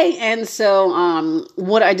 hey. And so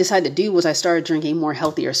what I decided to do was I started drinking more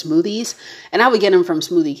healthier smoothies, and I would get them from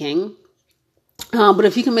Smoothie King. But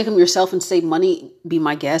if you can make them yourself and save money, be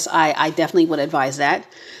my guest. I definitely would advise that.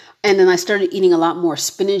 And then I started eating a lot more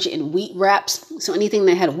spinach and wheat wraps. So anything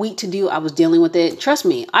that had wheat to do, I was dealing with it. Trust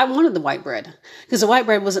me, I wanted the white bread because the white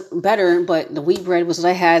bread was better, but the wheat bread was what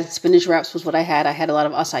I had. Spinach wraps was what I had. I had a lot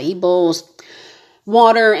of acai bowls,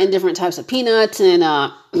 water, and different types of peanuts, and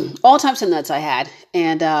all types of nuts I had.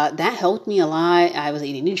 And that helped me a lot. I was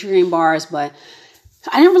eating Nutrient bars, but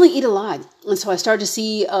I didn't really eat a lot. And so I started to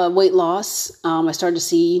see weight loss. I started to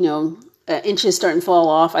see, inches starting to fall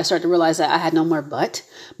off. I started to realize that I had no more butt.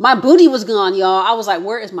 My booty was gone, y'all. I was like,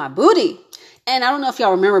 where is my booty? And I don't know if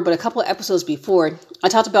y'all remember, but a couple of episodes before, I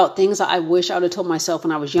talked about things that I wish I would have told myself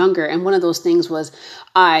when I was younger. And one of those things was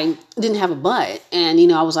I didn't have a butt. And,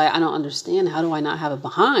 I was like, I don't understand. How do I not have a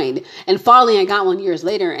behind? And finally, I got one years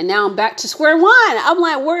later. And now I'm back to square one. I'm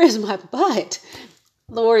like, where is my butt?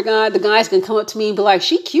 Lord God, the guy's going to come up to me and be like,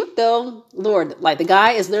 she cute though. Lord, like the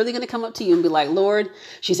guy is literally going to come up to you and be like, Lord,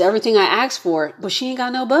 she's everything I asked for, but she ain't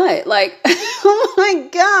got no butt. Like, oh my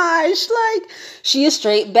gosh, like she is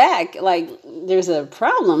straight back. Like there's a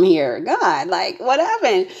problem here. God, like what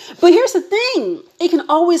happened? But here's the thing. It can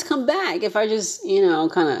always come back if I just,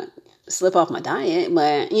 kind of slip off my diet.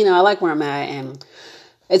 But, I like where I'm at, and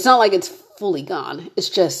it's not like it's fully gone. It's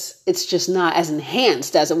just not as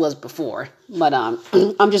enhanced as it was before. But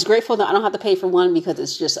I'm just grateful that I don't have to pay for one because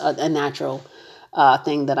it's just a natural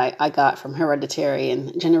thing that I got from hereditary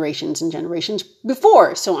and generations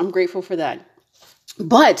before. So I'm grateful for that.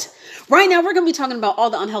 But right now we're going to be talking about all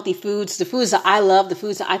the unhealthy foods, the foods that I love, the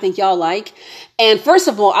foods that I think y'all like. And first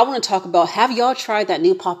of all, I want to talk about, have y'all tried that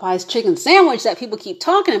new Popeyes chicken sandwich that people keep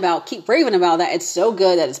talking about, keep raving about, that it's so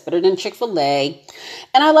good, that it's better than Chick-fil-A.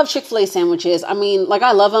 And I love Chick-fil-A sandwiches. I mean, like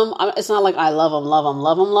I love them. It's not like I love them.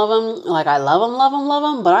 Like I love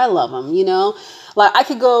them, but I love them, Like I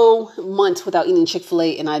could go months without eating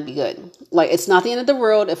Chick-fil-A and I'd be good. Like it's not the end of the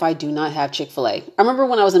world if I do not have Chick-fil-A. I remember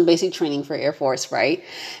when I was in basic training for Air Force, right?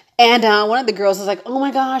 And one of the girls was like, oh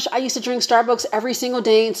my gosh, I used to drink Starbucks every single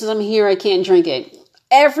day. And since I'm here, I can't drink it.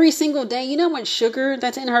 Every single day. You know how much sugar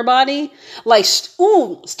that's in her body? Like,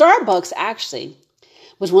 Starbucks actually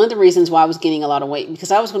was one of the reasons why I was gaining a lot of weight,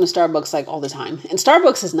 because I was going to Starbucks like all the time. And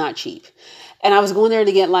Starbucks is not cheap. And I was going there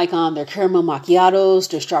to get like their caramel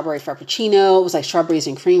macchiatos, their strawberry frappuccino. It was like strawberries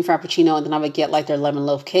and cream frappuccino. And then I would get like their lemon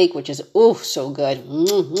loaf cake, which is, so good.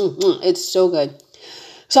 It's so good.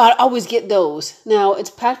 So I'd always get those. Now, it's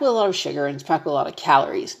packed with a lot of sugar and it's packed with a lot of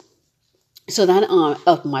calories. So that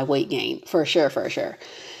upped my weight gain, for sure.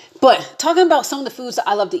 But talking about some of the foods that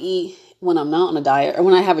I love to eat when I'm not on a diet or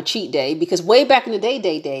when I have a cheat day, because way back in the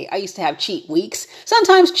day, I used to have cheat weeks,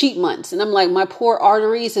 sometimes cheat months. And I'm like, my poor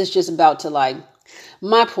arteries is just about to like,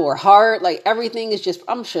 my poor heart, like everything is just,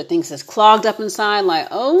 I'm sure things is clogged up inside. Like,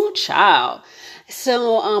 oh, child.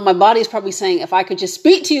 So my body is probably saying, if I could just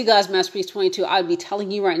speak to you guys, Masterpiece 22, I'd be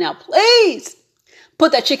telling you right now, please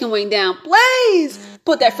put that chicken wing down. Please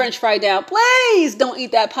put that French fry down. Please don't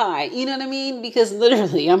eat that pie. You know what I mean? Because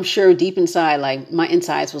literally, I'm sure deep inside, like my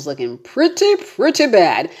insides was looking pretty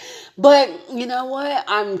bad. But you know what?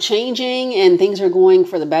 I'm changing and things are going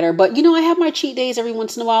for the better. But I have my cheat days every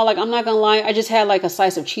once in a while. Like, I'm not going to lie. I just had like a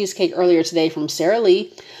slice of cheesecake earlier today from Sara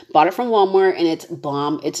Lee. Bought it from Walmart and it's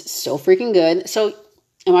bomb. It's so freaking good. So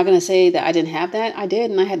am I going to say that I didn't have that? I did.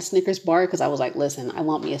 And I had a Snickers bar because I was like, listen, I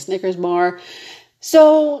want me a Snickers bar.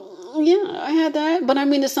 So yeah, I had that. But I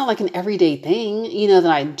mean, it's not like an everyday thing, that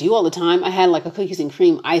I do all the time. I had like a cookies and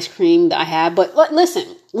cream ice cream that I had. But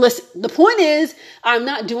listen. The point is, I'm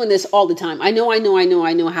not doing this all the time. I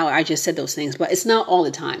know how I just said those things, but it's not all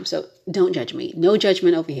the time. So don't judge me. No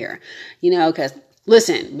judgment over here, because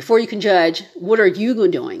listen, before you can judge, what are you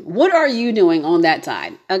doing? What are you doing on that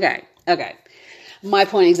side? Okay. My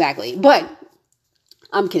point exactly. But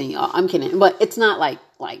I'm kidding, y'all. I'm kidding. But it's not like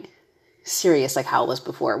serious like how it was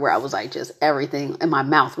before, where I was like just everything in my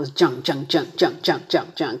mouth was junk.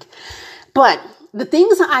 But the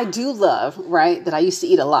things that I do love, right, that I used to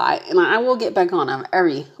eat a lot, and I will get back on them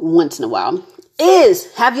every once in a while,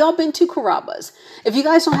 is, have y'all been to Carrabba's? If you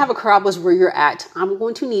guys don't have a Carrabba's where you're at, I'm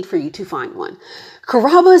going to need for you to find one.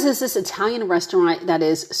 Carrabba's is this Italian restaurant that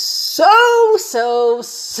is so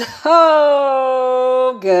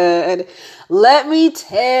good. Let me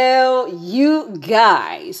tell you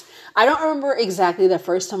guys. I don't remember exactly the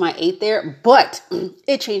first time I ate there, but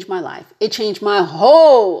it changed my life. It changed my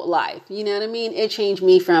whole life. You know what I mean? It changed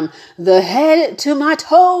me from the head to my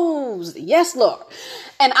toes. Yes, Lord.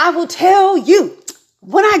 And I will tell you,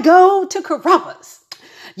 when I go to Carrabba's,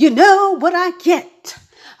 you know what I get?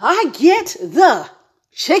 I get the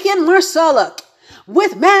chicken marsala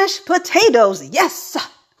with mashed potatoes. Yes.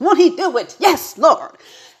 Won't he do it? Yes, Lord.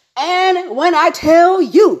 And when I tell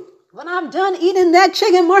you, when I'm done eating that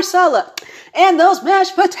chicken marsala and those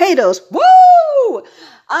mashed potatoes, woo,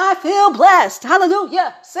 I feel blessed.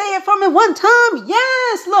 Hallelujah. Say it for me one time.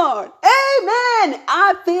 Yes, Lord. Amen.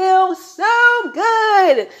 I feel so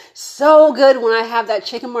good. So good when I have that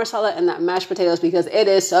chicken marsala and that mashed potatoes, because it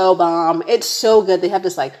is so bomb. It's so good. They have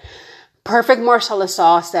this like perfect marsala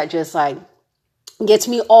sauce that just like gets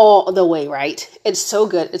me all the way right. It's so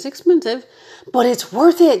good. It's expensive, but it's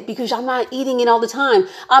worth it because I'm not eating it all the time.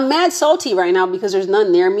 I'm mad salty right now because there's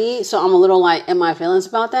none near me. So I'm a little like in my feelings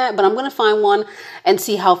about that, but I'm going to find one and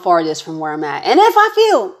see how far it is from where I'm at. And if I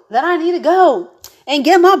feel that I need to go and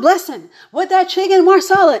get my blessing with that chicken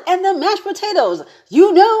marsala and the mashed potatoes,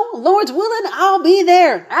 you know, Lord's willing, I'll be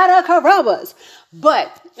there at a Carrabba's.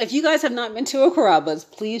 But if you guys have not been to a Carrabba's,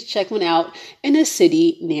 please check one out in a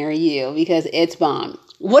city near you because it's bomb.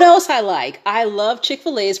 What else I like? I love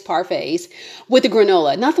Chick-fil-A's parfaits with the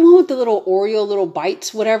granola. Not the one with the little Oreo, little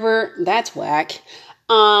bites, whatever. That's whack.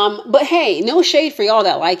 But hey, no shade for y'all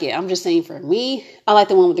that like it. I'm just saying for me, I like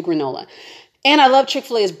the one with the granola. And I love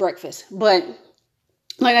Chick-fil-A's breakfast. But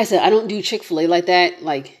like I said, I don't do Chick-fil-A like that.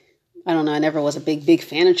 Like, I don't know. I never was a big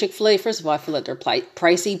fan of Chick-fil-A. First of all, I feel like they're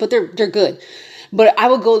pricey, but they're good. But I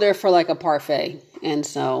would go there for like a parfait. And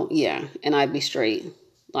so, yeah. And I'd be straight.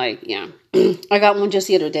 Like, yeah. I got one just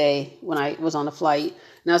the other day when I was on a flight.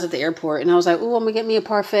 And I was at the airport. And I was like, oh, I'm going to get me a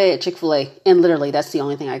parfait at Chick-fil-A. And literally, that's the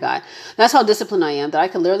only thing I got. That's how disciplined I am. That I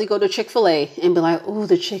could literally go to Chick-fil-A and be like, oh,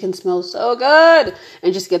 the chicken smells so good.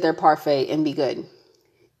 And just get their parfait and be good.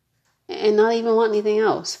 And not even want anything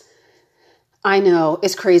else. I know.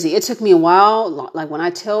 It's crazy. It took me a while. Like when I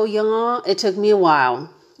tell y'all, it took me a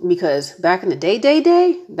while. Because back in the day,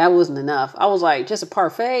 that wasn't enough. I was like, just a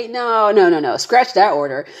parfait? No. Scratch that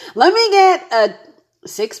order. Let me get a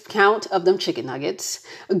 6 count of them chicken nuggets.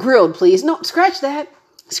 Grilled, please. No, scratch that.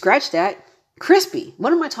 Crispy.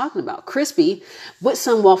 What am I talking about? Crispy with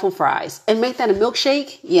some waffle fries. And make that a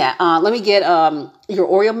milkshake. Yeah. Let me get your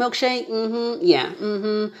Oreo milkshake. Yeah.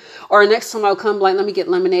 Or next time I'll come, like, let me get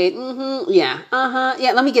lemonade. Yeah.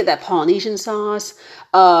 Yeah. Let me get that Polynesian sauce.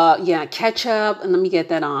 Yeah, ketchup. And let me get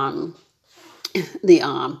that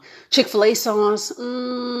the Chick-fil-A sauce.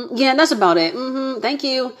 Yeah, that's about it. Thank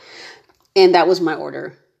you. And that was my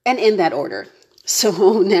order. And in that order.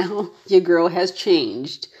 So now your girl has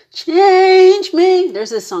changed. Change me. There's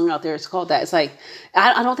this song out there. It's called that. It's like,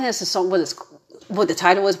 I don't think that's the song, what the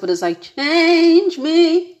title is, but it's like, change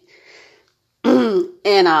me.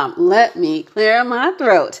 And let me clear my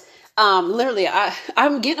throat. Literally,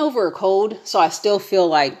 I'm getting over a cold, so I still feel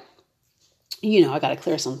like, you know, I got to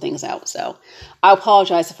clear some things out. So I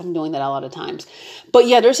apologize if I'm doing that a lot of times. But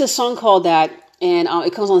yeah, there's a song called that. And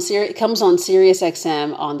it comes on Sirius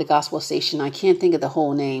XM on the gospel station. I can't think of the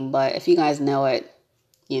whole name, but if you guys know it,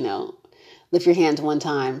 you know, lift your hands one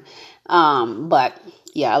time. But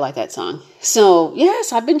yeah, I like that song. So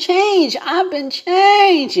yes, I've been changed,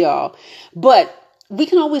 y'all. But we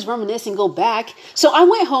can always reminisce and go back. So I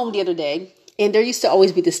went home the other day, and there used to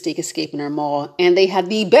always be the Steak Escape in our mall, and they had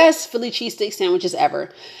the best Philly cheesesteak sandwiches ever.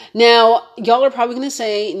 Now, y'all are probably going to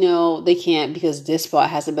say, no, they can't, because this spot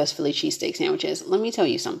has the best Philly cheesesteak sandwiches. Let me tell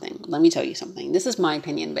you something. This is my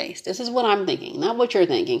opinion based. This is what I'm thinking, not what you're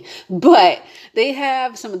thinking. But they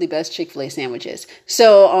have some of the best Chick-fil-A sandwiches.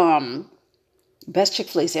 So, best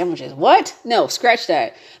Chick-fil-A sandwiches. What? No, scratch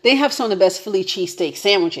that. They have some of the best Philly cheesesteak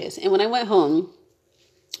sandwiches. And when I went home,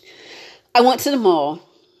 I went to the mall.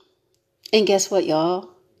 And guess what, y'all?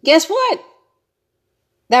 Guess what?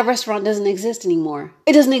 That restaurant doesn't exist anymore.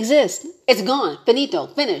 It doesn't exist. It's gone. Finito.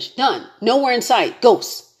 Finished. Done. Nowhere in sight.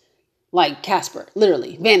 Ghosts. Like Casper.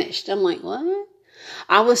 Literally. Vanished. I'm like, what?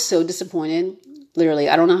 I was so disappointed. Literally.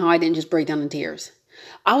 I don't know how I didn't just break down in tears.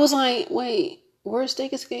 I was like, wait, where's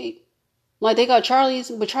Steak Escape? Like they got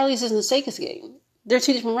Charlie's, but Charlie's isn't a Steak Escape. They're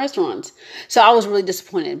two different restaurants. So I was really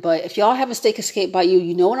disappointed. But if y'all have a Steak Escape by you,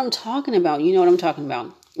 you know what I'm talking about. You know what I'm talking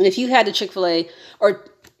about. And if you had a Chick-fil-A, or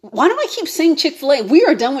why do I keep saying Chick-fil-A? We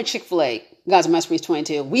are done with Chick-fil-A, guys. Masterpiece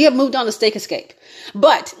 22. We have moved on to Steak Escape.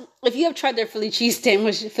 But if you have tried their Philly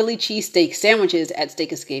cheesesteak sandwiches at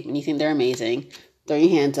Steak Escape and you think they're amazing, throw your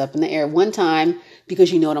hands up in the air one time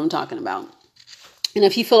because you know what I'm talking about. And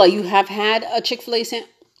if you feel like you have had a Chick-fil-A sandwich,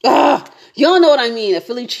 y'all know what I mean, a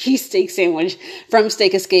Philly cheesesteak sandwich from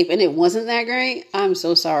Steak Escape, and it wasn't that great, I'm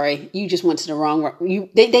so sorry. You just went to the wrong,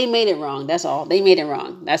 they made it wrong, that's all. They made it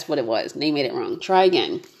wrong. That's what it was. They made it wrong. Try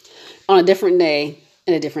again on a different day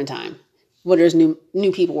at a different time. Well, there's new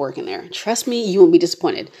people working there. Trust me, you won't be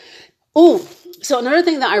disappointed. Oh, so another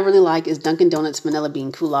thing that I really like is Dunkin' Donuts Vanilla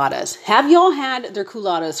Bean Culottes. Have y'all had their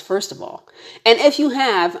culottes, first of all? And if you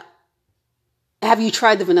have you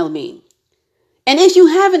tried the vanilla bean? And if you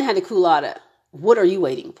haven't had a culotta, what are you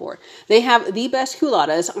waiting for? They have the best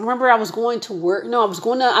culottes. I remember I was going to work. No,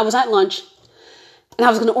 I was at lunch and I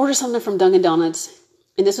was going to order something from Dunkin' Donuts.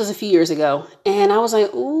 And this was a few years ago. And I was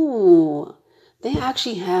like, ooh, they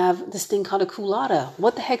actually have this thing called a culotta.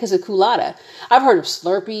 What the heck is a culotta? I've heard of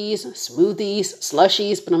Slurpees, smoothies,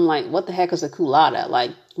 slushies, but I'm like, what the heck is a culotta? Like,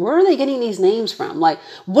 where are they getting these names from? Like,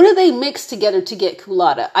 what do they mix together to get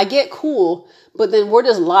culotta? I get cool, but then where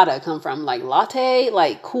does lotta come from? Like latte,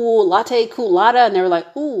 like cool, latte, cool lotta. And they were like,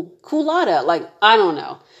 ooh, culotta. Like, I don't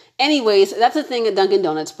know. Anyways, that's a thing at Dunkin'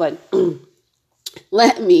 Donuts, but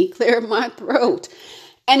let me clear my throat.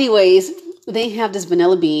 Anyways, they have this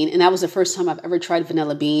vanilla bean, and that was the first time I've ever tried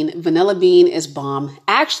vanilla bean. Vanilla bean is bomb.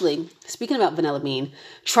 Actually, speaking about vanilla bean,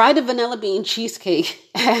 try the vanilla bean cheesecake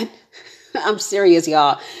at, I'm serious,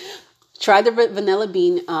 y'all. Try the vanilla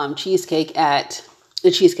bean cheesecake at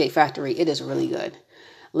the Cheesecake Factory. It is really good.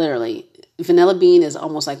 Literally. Vanilla bean is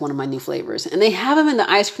almost like one of my new flavors. And they have them in the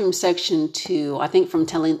ice cream section too. I think from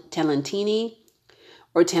Talentini.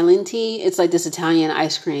 Or Talenti. It's like this Italian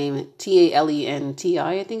ice cream. Talenti,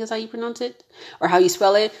 I think is how you pronounce it. Or how you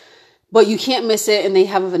spell it. But you can't miss it. And they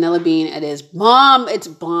have a vanilla bean. It is bomb. It's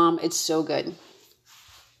bomb. It's so good.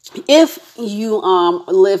 If you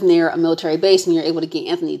live near a military base and you're able to get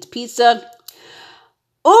Anthony's Pizza.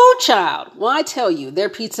 Oh, child. Well, I tell you, their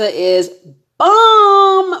pizza is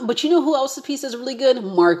bomb. But you know who else's pizza is really good?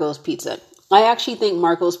 Marco's Pizza. I actually think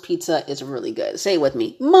Marco's Pizza is really good. Say it with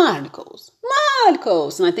me. Marco's.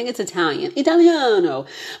 And I think it's Italiano.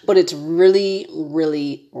 But it's really,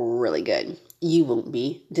 really, really good. You won't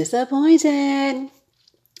be disappointed. And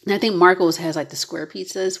I think Marco's has like the square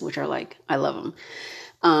pizzas, which are like, I love them.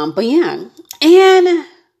 But yeah. And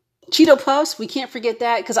Cheeto Puffs, we can't forget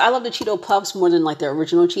that. Because I love the Cheeto Puffs more than like the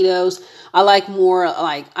original Cheetos. I like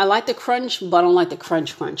the crunch, but I don't like the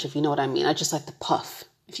crunch, if you know what I mean. I just like the puff.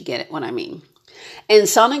 If you get it, what I mean. And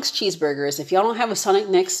Sonic's cheeseburgers, if y'all don't have a Sonic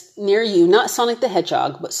near you, not Sonic the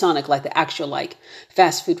Hedgehog, but Sonic, like the actual like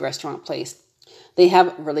fast food restaurant place, they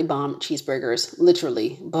have really bomb cheeseburgers,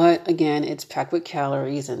 literally. But again, it's packed with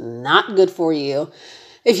calories and not good for you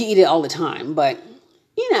if you eat it all the time. But,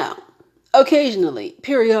 you know, occasionally,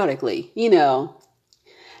 periodically, you know,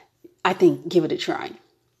 I think give it a try.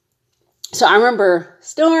 So I remember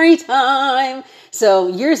story time. So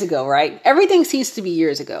years ago, right? Everything seems to be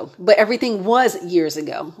years ago, but everything was years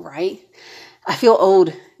ago, right? I feel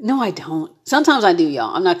old. No, I don't. Sometimes I do,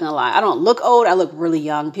 y'all. I'm not going to lie. I don't look old. I look really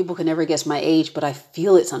young. People can never guess my age, but I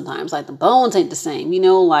feel it sometimes. Like the bones ain't the same, you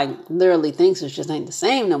know, like literally things just ain't the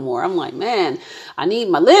same no more. I'm like, man, I need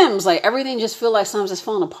my limbs. Like everything just feel like something's just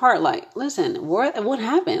falling apart. Like, listen, what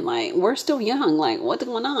happened? Like, we're still young. Like, what's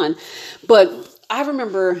going on? But I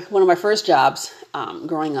remember one of my first jobs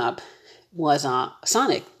growing up was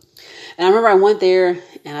Sonic. And I remember I went there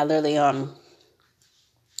and I literally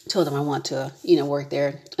told them I want to, work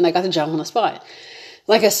there. And I got the job on the spot.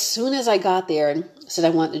 Like as soon as I got there, said I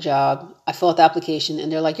want the job, I filled out the application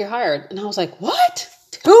and they're like, you're hired. And I was like, what?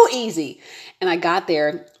 Too easy. And I got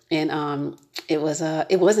there and it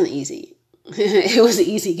wasn't easy. It was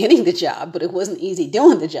easy getting the job, but it wasn't easy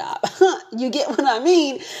doing the job. You get what I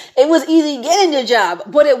mean? It was easy getting the job,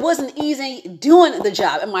 but it wasn't easy doing the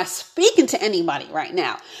job. Am I speaking to anybody right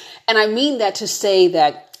now? And I mean that to say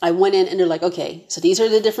that I went in and they're like, okay, so these are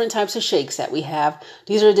the different types of shakes that we have.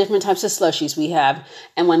 These are the different types of slushies we have.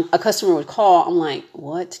 And when a customer would call, I'm like,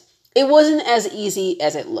 what? It wasn't as easy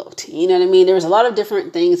as it looked. You know what I mean? There was a lot of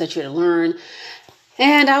different things that you had to learn.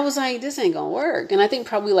 And I was like, this ain't gonna work. And I think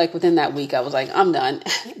probably like within that week, I was like, I'm done.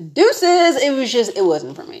 Deuces. It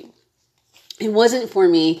wasn't for me. It wasn't for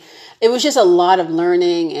me. It was just a lot of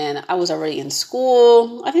learning. And I was already in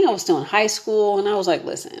school. I think I was still in high school. And I was like,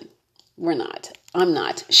 listen, we're not. I'm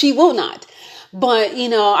not. She will not. But,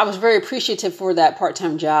 I was very appreciative for that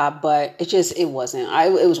part-time job, but it wasn't.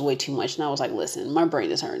 It was way too much. And I was like, listen, my brain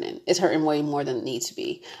is hurting. It's hurting way more than it needs to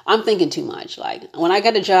be. I'm thinking too much. Like, when I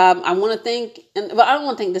got a job, I want to think, but I don't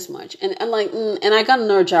want to think this much. And I got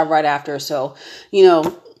another job right after. So,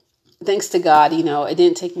 thanks to God, it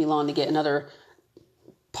didn't take me long to get another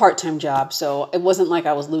part-time job. So it wasn't like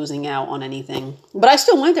I was losing out on anything. But I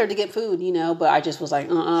still went there to get food, but I just was like,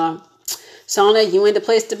 Sona, you ain't the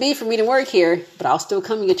place to be for me to work here, but I'll still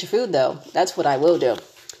come and get your food, though. That's what I will do.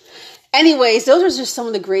 Anyways, those are just some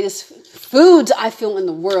of the greatest foods I feel in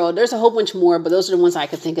the world. There's a whole bunch more, but those are the ones I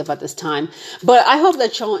could think of at this time. But I hope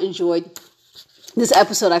that y'all enjoyed this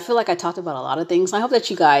episode. I feel like I talked about a lot of things. I hope that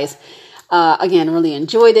you guys, again, really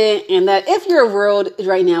enjoyed it. And that if your world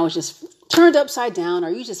right now is just turned upside down, or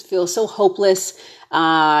you just feel so hopeless,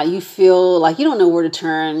 you feel like you don't know where to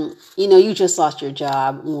turn, you just lost your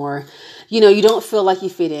job, or you don't feel like you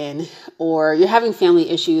fit in, or you're having family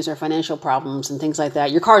issues or financial problems and things like that.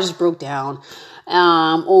 Your car just broke down,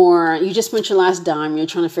 or you just spent your last dime. You're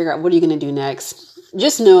trying to figure out what are you going to do next.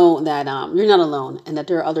 Just know that you're not alone, and that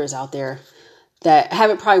there are others out there that have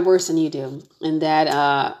it probably worse than you do, and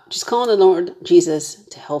that just call on the Lord Jesus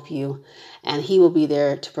to help you, and He will be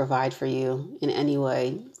there to provide for you in any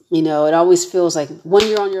way. It always feels like when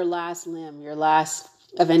you're on your last limb, your last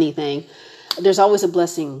of anything, there's always a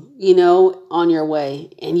blessing, on your way.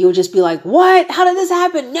 And you'll just be like, what? How did this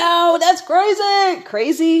happen? No, that's crazy.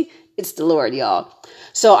 Crazy. It's the Lord, y'all.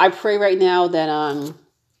 So I pray right now that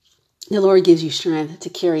the Lord gives you strength to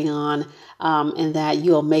carry on, and that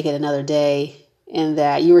you'll make it another day, and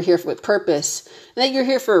that you are here with purpose, and that you're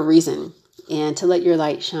here for a reason, and to let your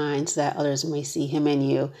light shine so that others may see Him in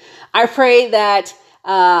you. I pray that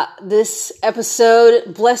this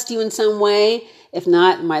episode blessed you in some way. If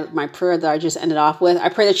not, my prayer that I just ended off with, I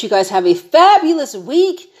pray that you guys have a fabulous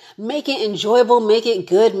week. Make it enjoyable, make it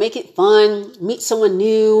good, make it fun, meet someone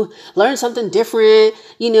new, learn something different,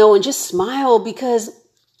 and just smile, because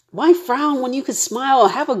why frown when you can smile?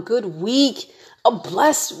 Have a good week, a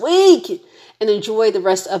blessed week, and enjoy the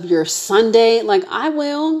rest of your Sunday like I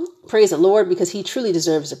will. Praise the Lord, because He truly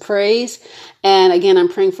deserves the praise. And again, I'm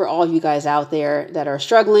praying for all of you guys out there that are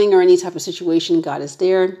struggling or any type of situation. God is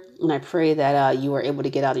there. And I pray that you are able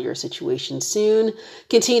to get out of your situation soon.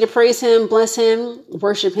 Continue to praise Him, bless Him,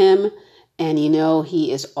 worship Him. And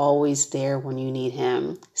He is always there when you need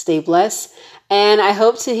Him. Stay blessed. And I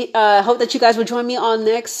hope that you guys will join me on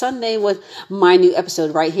next Sunday with my new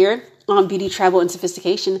episode right here on Beauty, Travel, and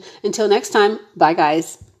Sophistication. Until next time, bye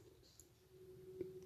guys.